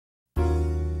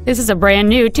This is a brand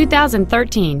new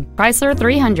 2013 Chrysler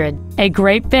 300, a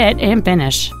great fit and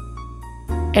finish.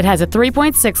 It has a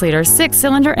 3.6-liter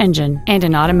six-cylinder engine and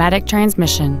an automatic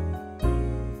transmission.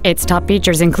 Its top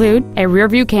features include a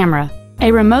rear-view camera,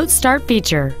 a remote start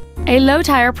feature, a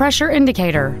low-tire pressure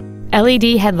indicator,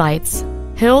 LED headlights,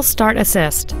 hill start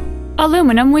assist,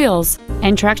 aluminum wheels,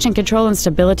 and traction control and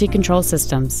stability control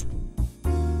systems.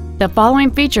 The following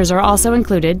features are also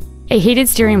included: a heated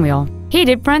steering wheel,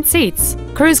 heated front seats,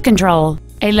 cruise control,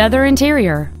 a leather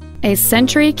interior, a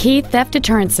Sentry key theft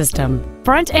deterrent system,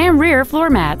 front and rear floor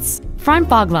mats, front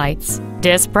fog lights,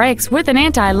 disc brakes with an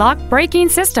anti-lock braking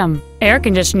system, air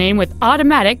conditioning with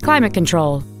automatic climate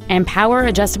control, and power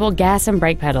adjustable gas and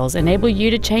brake pedals enable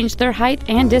you to change their height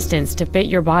and distance to fit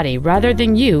your body rather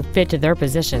than you fit to their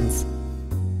positions.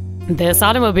 This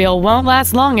automobile won't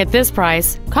last long at this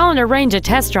price. Call and arrange a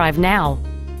test drive now.